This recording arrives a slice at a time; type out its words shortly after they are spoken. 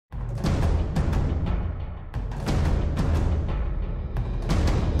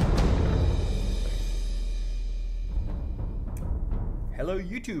Hello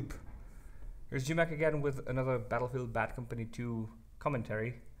YouTube! Here's G-Mac again with another Battlefield Bad Company 2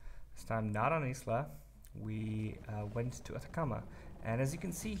 commentary. This time not on Isla. We went to Atacama. And as you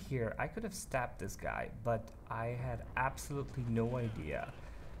can see here, I could have stabbed this guy, but I had absolutely no idea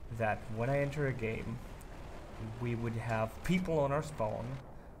that when I enter a game, we would have people on our spawn,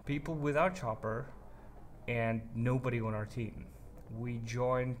 people with our chopper, and nobody on our team. We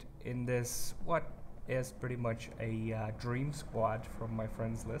joined in this, what is pretty much a dream squad from my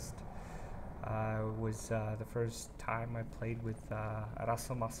friends list. It was the first time I played with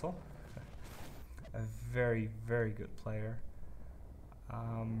Rasso Masso, a very, very good player.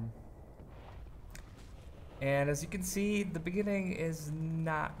 And as you can see, the beginning is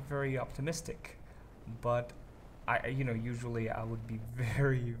not very optimistic, but usually I would be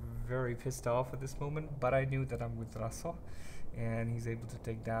very, very pissed off at this moment, but I knew that I'm with Rasso, and he's able to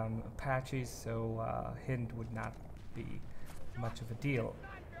take down Apaches, so hint would not be much of a deal.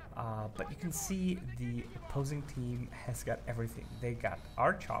 But you can see the opposing team has got everything. They got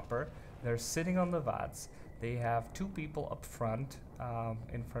our chopper, they're sitting on the VADs, they have two people up front,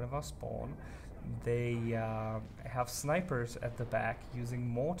 in front of our spawn. They have snipers at the back using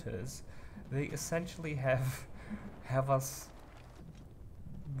mortars. They essentially have us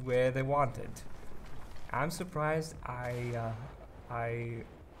where they wanted. I'm surprised I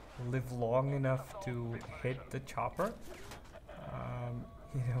live long enough to hit the chopper,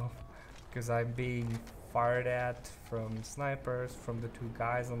 because I'm being fired at from snipers, from the two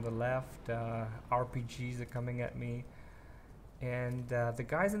guys on the left. RPGs are coming at me, and the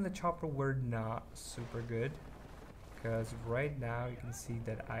guys in the chopper were not super good, because right now you can see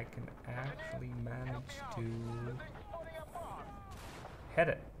that I can actually manage to hit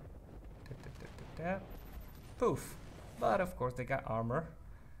it. Poof. But of course they got armor,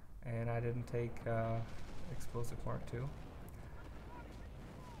 and I didn't take explosive mark 2.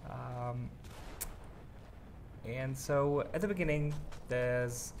 And so at the beginning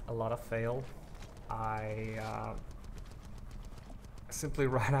there's a lot of fail. I simply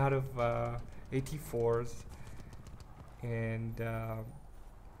ran out of AT4s and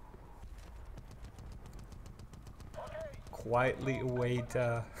quietly await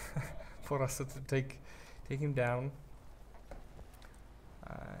for us to take him down.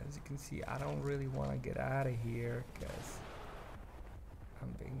 As you can see, I don't really want to get out of here because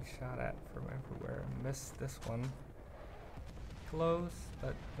I'm being shot at from everywhere. Missed this one. Close,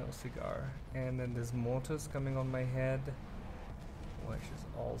 but no cigar. And then there's mortars coming on my head, which is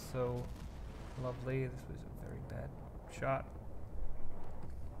also lovely. This was a very bad shot.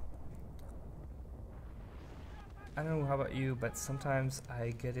 I don't know how about you, but sometimes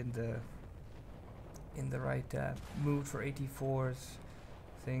I get in the right mood for AT4s.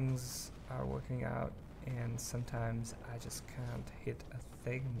 Things are working out, and sometimes I just can't hit a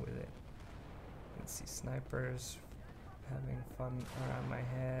thing with it. You can see snipers having fun around my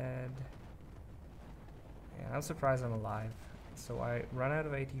head, and I'm surprised I'm alive. So I run out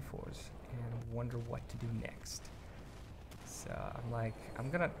of AT4s and wonder what to do next. So I'm like,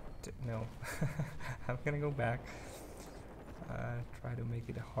 I'm gonna go back, try to make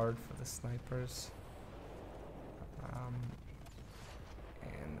it hard for the snipers.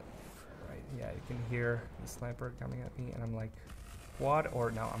 And right, yeah, you can hear the sniper coming at me, and I'm like, what?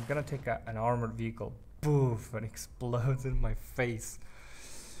 Or no, I'm gonna take an armored vehicle, boof, and explodes in my face.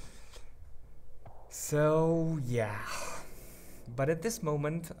 So yeah, but at this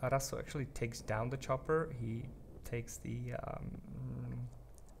moment Rasso actually takes down the chopper. He takes the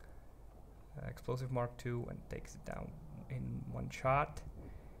explosive mark 2 and takes it down in one shot.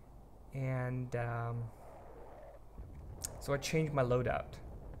 And so I changed my loadout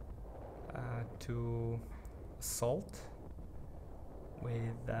to assault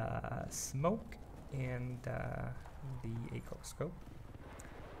with smoke and the ACO scope,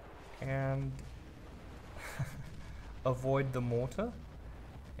 and avoid the mortar,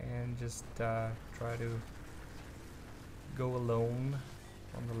 and just try to go alone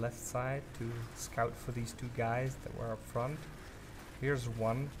on the left side to scout for these two guys that were up front. Here's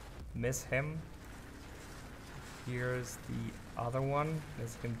one, miss him. Here's the other one,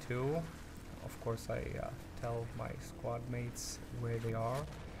 miss him too. Of course I tell my squad mates where they are,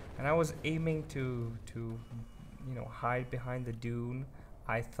 and I was aiming to hide behind the dune.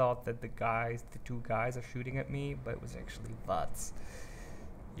 I thought that the two guys are shooting at me, but it was actually VADs.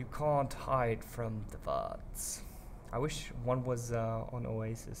 You can't hide from the VADs. I wish one was on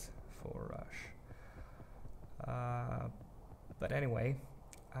Oasis for Rush. But anyway,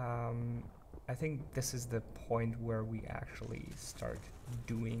 I think this is the point where we actually start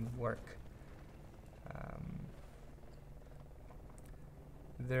doing work.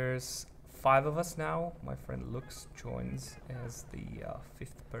 There's 5 of us now. My friend Lux joins as the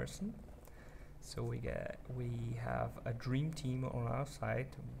 5th person. So we have a dream team on our side.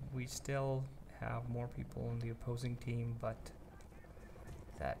 We still have more people on the opposing team, but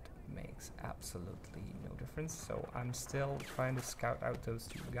that makes absolutely no difference. So I'm still trying to scout out those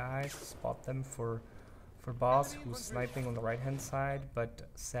 2 guys, spot them for Boss, who's sniping on the right hand side, but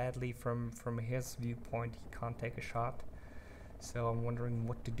sadly from his viewpoint he can't take a shot. So I'm wondering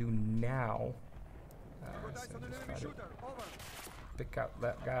what to do now. So just try to pick out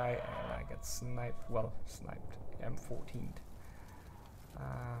that guy, and I get sniped. Well, sniped. M14'd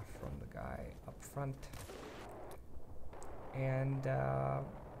from the guy up front. And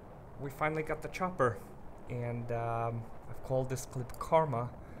we finally got the chopper. And I've called this clip Karma,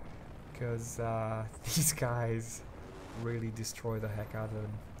 because these guys really destroy the heck out of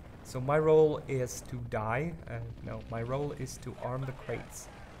them. So my role is to die. No, my role is to arm the crates.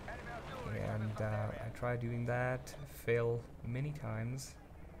 And I try doing that, fail many times.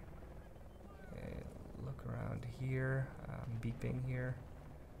 Look around here, beeping here.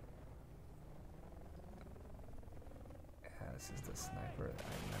 This is the sniper.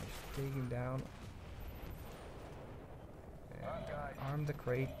 I managed to take him down. And arm the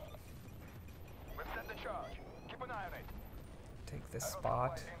crate. Take this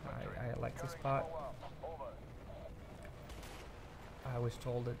spot. I like this spot. I was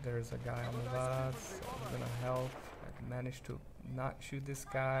told that there's a guy on the VADs, so I'm gonna help. I managed to not shoot this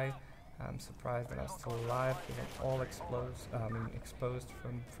guy. I'm surprised that I'm still alive because I'm all exposed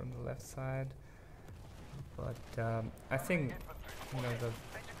from the left side. But I think, you know,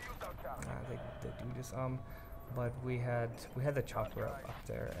 they do this but we had the chopper up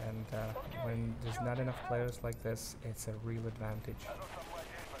there, and when there's not enough players like this, it's a real advantage.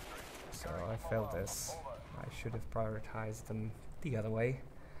 So I failed this. I should have prioritized them the other way.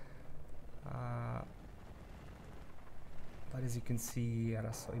 But as you can see,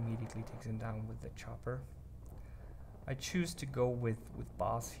 Araso immediately takes him down with the chopper. I choose to go with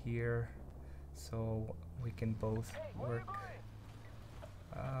Boss here, so we can both work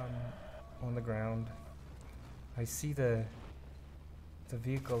on the ground. I see the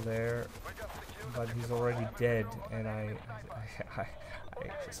vehicle there, but he's already dead, and I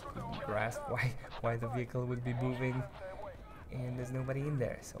just couldn't grasp why the vehicle would be moving, and there's nobody in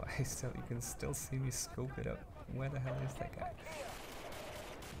there. So you can still see me scope it up. Where the hell is that guy?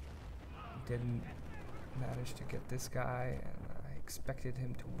 Didn't manage to get this guy, and I expected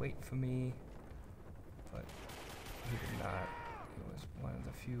him to wait for me, but he did not. He was one of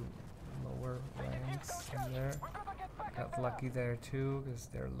the few lower ranks in there. Got lucky there too, because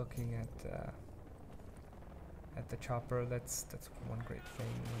they're looking at the chopper. That's one great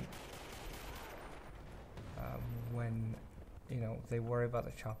thing when you know they worry about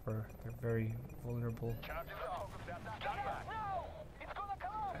the chopper. They're very vulnerable.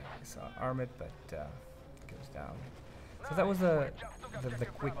 So arm it, but it goes down. So that was the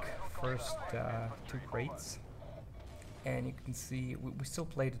quick first 2 crates. And you can see we still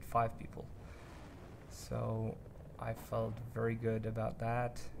played at 5 people, so I felt very good about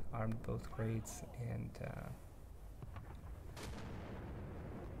that. Armed both crates, and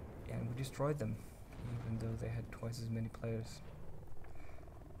we destroyed them, even though they had twice as many players.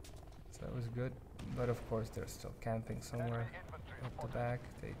 So that was good, but of course they're still camping somewhere at the back.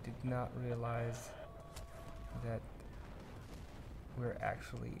 They did not realize that we're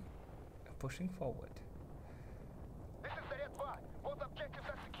actually pushing forward.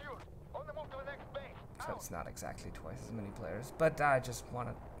 So it's not exactly twice as many players, but I just want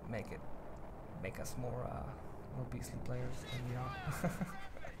to make us more beastly players than we are.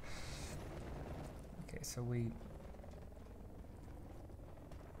 Okay, so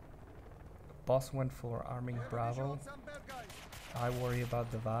Boss went for arming Bravo. I worry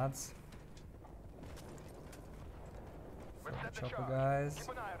about the VADs. For the chopper guys.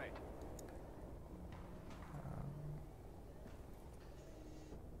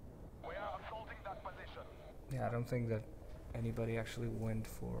 Yeah, I don't think that anybody actually went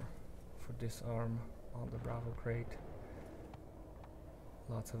for disarm on the Bravo crate.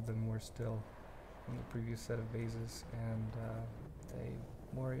 Lots of them were still on the previous set of bases, and they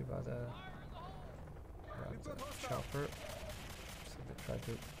worry about the chopper, so they try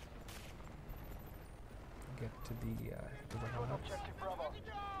to get to the hubs.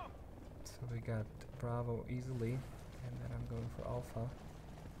 So we got Bravo easily, and then I'm going for Alpha.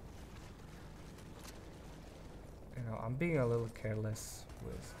 You know, I'm being a little careless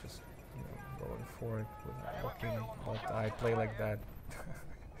with just, you know, going for it without looking, but I play like that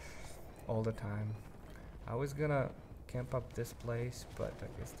all the time. I was gonna camp up this place, but I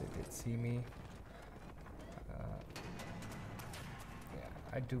guess they did see me. Yeah,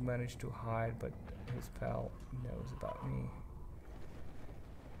 I do manage to hide, but his pal knows about me.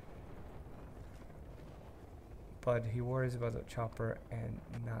 But he worries about the chopper and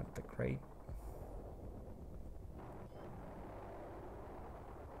not the crate.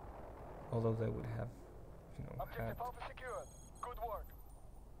 Although they would have, you know, had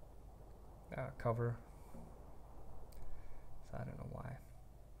cover. So I don't know why.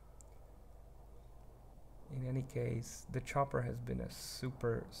 In any case, the chopper has been a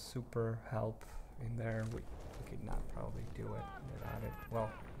super help in there. We could not probably do it without it. Well,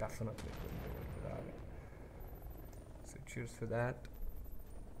 definitely couldn't do it without it. So cheers for that.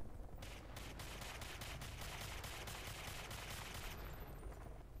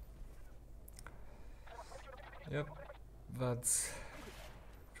 Yep, VADS.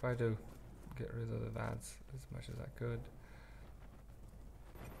 Try to get rid of the VADS as much as I could.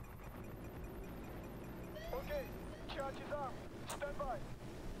 Okay, charge is up. Stand by.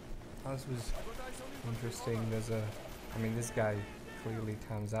 This was interesting. There's a, I mean, this guy clearly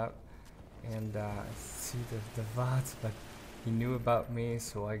times out, and I see the VADS, but he knew about me,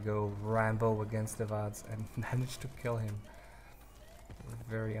 so I go Rambo against the VADS and managed to kill him.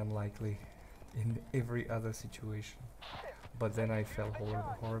 Very unlikely in every other situation, but then I fell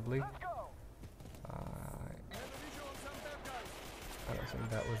horribly. I don't think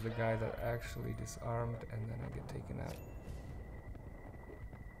that was the guy that actually disarmed, and then I get taken out.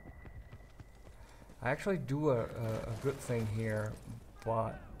 I actually do a good thing here,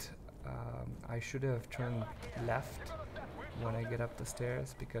 but I should have turned left when I get up the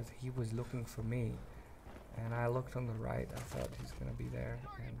stairs, because he was looking for me, and I looked on the right. I thought he's gonna be there,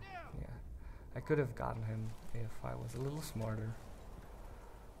 and yeah, I could have gotten him if I was a little smarter,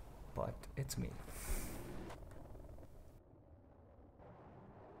 but it's me.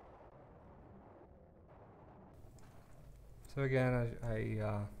 So again, I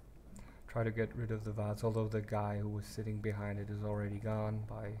try to get rid of the VADS, although the guy who was sitting behind it is already gone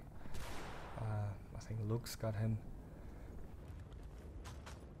by, I think Luke's got him.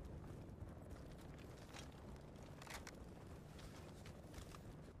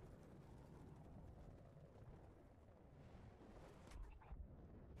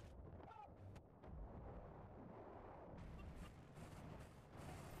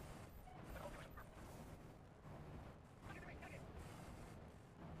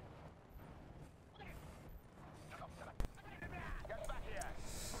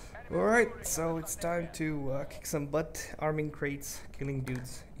 Alright, so it's time to kick some butt, arming crates, killing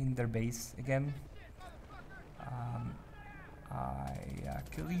dudes in their base again. I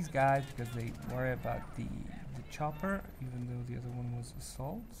kill these guys because they worry about the chopper, even though the other one was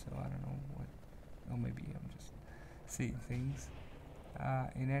assault, so I don't know what, or maybe I'm just seeing things.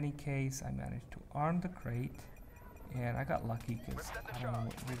 In any case, I managed to arm the crate, and I got lucky because, I don't know,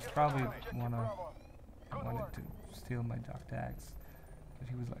 there's probably wanted to steal my Doc Tags. But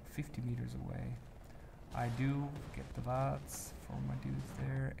he was like 50 meters away. I do get the VADS for my dudes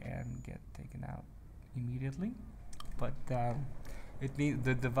there and get taken out immediately. But the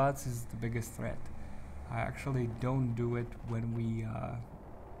VADS is the biggest threat. I actually don't do it when we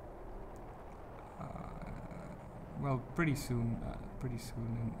well, pretty soon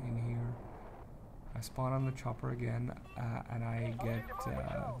in here. I spawn on the chopper again, and I get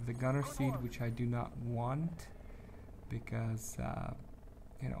the gunner seat, which I do not want because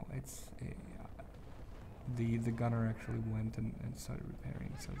you know, it's the gunner actually went and started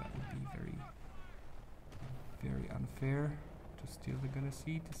repairing, so that would be very unfair to steal the gunner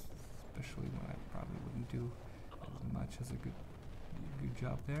seat, especially when I probably wouldn't do as much as a good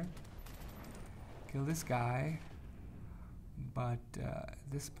job there. Kill this guy, but at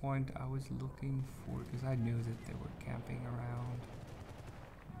this point I was looking for, because I knew that they were camping around,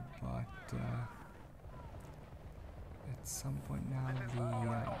 but at some point now the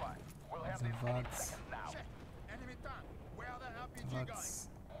VADS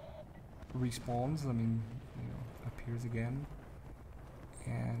respawns, I mean, you know, appears again,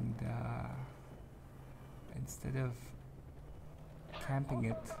 and instead of camping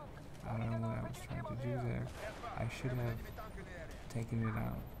it, I don't know what I was trying to do there, I should have taken it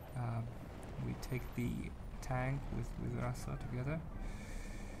out. We take the tank with Rasa together,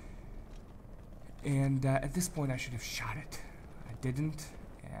 and at this point I should have shot it. I didn't,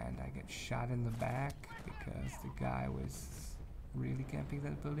 and I get shot in the back because the guy was really camping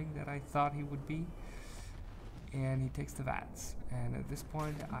that building that I thought he would be, and he takes the VADS. And at this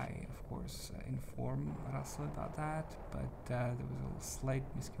point I of course inform Rasa about that, but there was a slight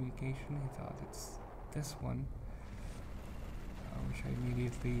miscommunication. He thought it's this one, wish I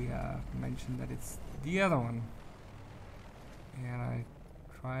immediately mentioned that it's the other one. And I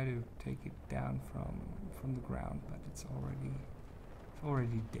try to take it down from the ground, but it's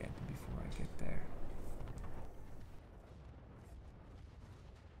already dead before I get there.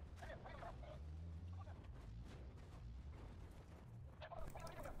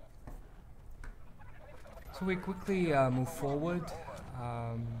 So we quickly move forward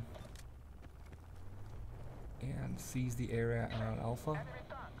and seize the area around Alpha.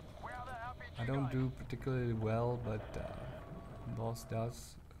 I don't do particularly well, but boss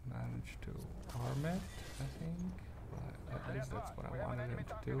does manage to arm it, I think. At least that's what I wanted him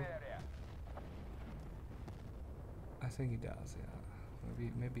to do. I think he does, yeah.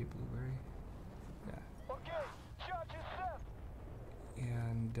 Maybe a blueberry. Yeah. Okay, charge is set.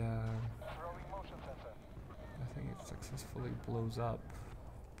 And Throwing motion sensor. I think it successfully blows up,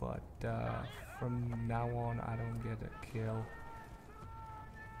 but from now on I don't get a kill.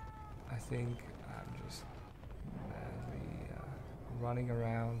 I think I'm just madly running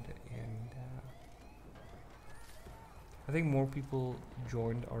around, and I think more people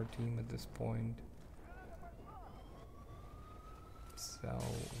joined our team at this point, so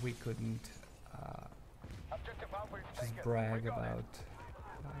we couldn't just brag about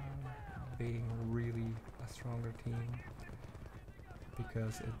being really a stronger team,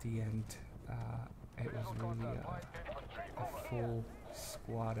 because at the end it was really a full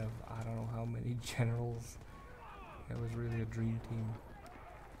squad of I don't know how many generals. It was really a dream team.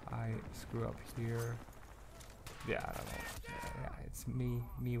 I screw up here. Yeah, I don't know. Yeah, it's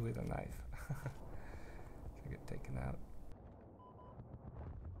me with a knife. I get taken out.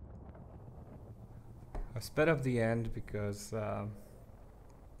 I sped up the end because I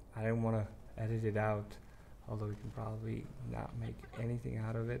didn't want to edit it out, although you can probably not make anything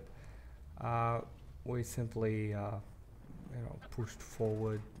out of it. We simply pushed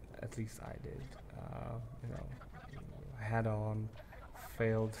forward, at least I did, head on,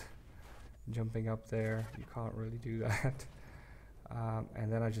 failed jumping up there. You can't really do that.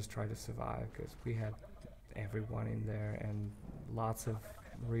 And then I just tried to survive, because we had everyone in there and lots of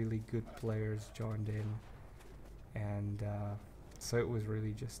really good players joined in, and so it was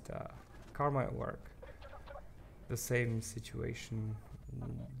really just karma at work. The same situation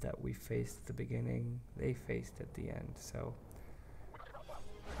that we faced at the beginning, they faced at the end. So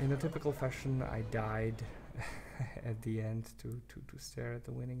in a typical fashion, I died at the end to stare at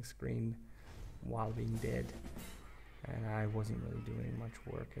the winning screen while being dead, and I wasn't really doing much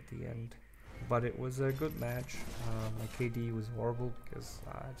work at the end. But it was a good match. My KD was horrible because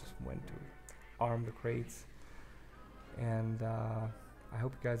I just went to arm the crates, and I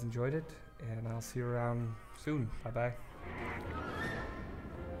hope you guys enjoyed it, and I'll see you around soon. Bye bye.